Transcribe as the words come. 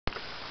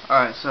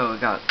Alright, so we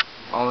got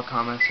all the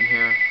comments in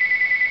here.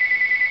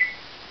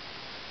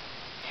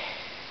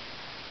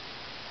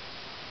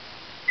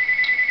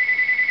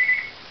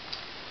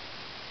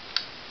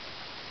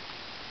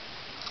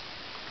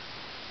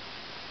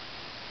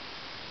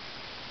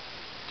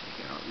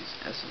 Take out all these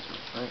S's real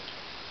quick.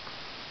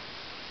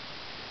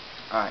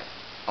 Alright,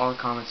 all the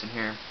comments in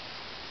here.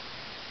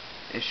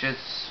 It should,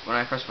 when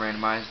I first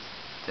randomized,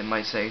 it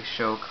might say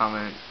show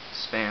comment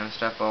spam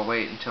stuff. I'll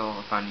wait until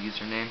I find a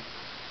username.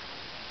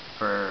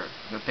 I'm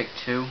gonna pick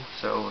 2,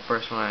 so the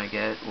first one I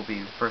get will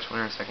be the first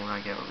winner, the second one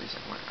I get will be the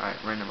second winner. Alright,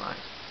 randomize.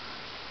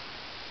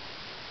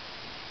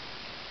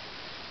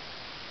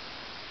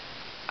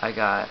 I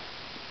got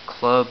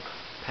Club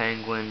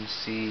Penguin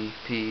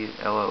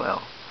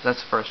CPLOL.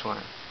 That's the first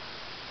winner.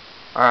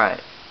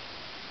 Alright,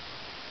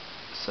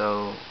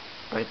 so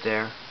right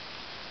there,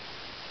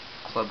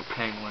 Club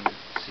Penguin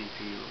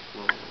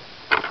CPLOL.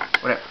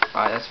 Whatever.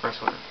 Alright, that's the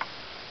first winner.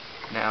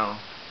 Now,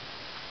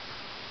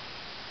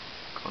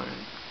 going to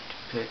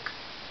pick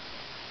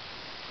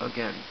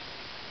again.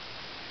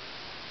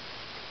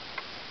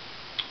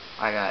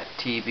 I got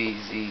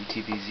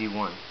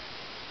TBZ1.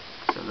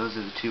 So those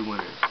are the 2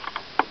 winners.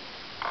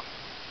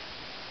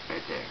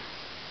 Right there.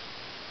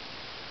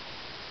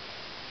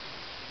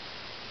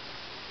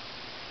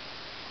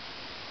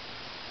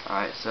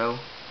 Alright, so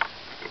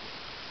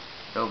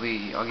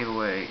I'll give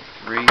away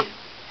 3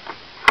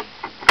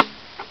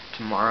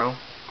 tomorrow.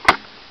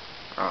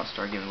 Or I'll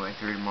start giving away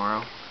 3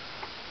 tomorrow.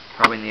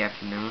 Probably in the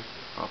afternoon.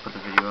 I'll put the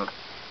video up.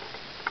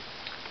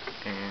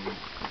 And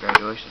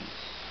congratulations.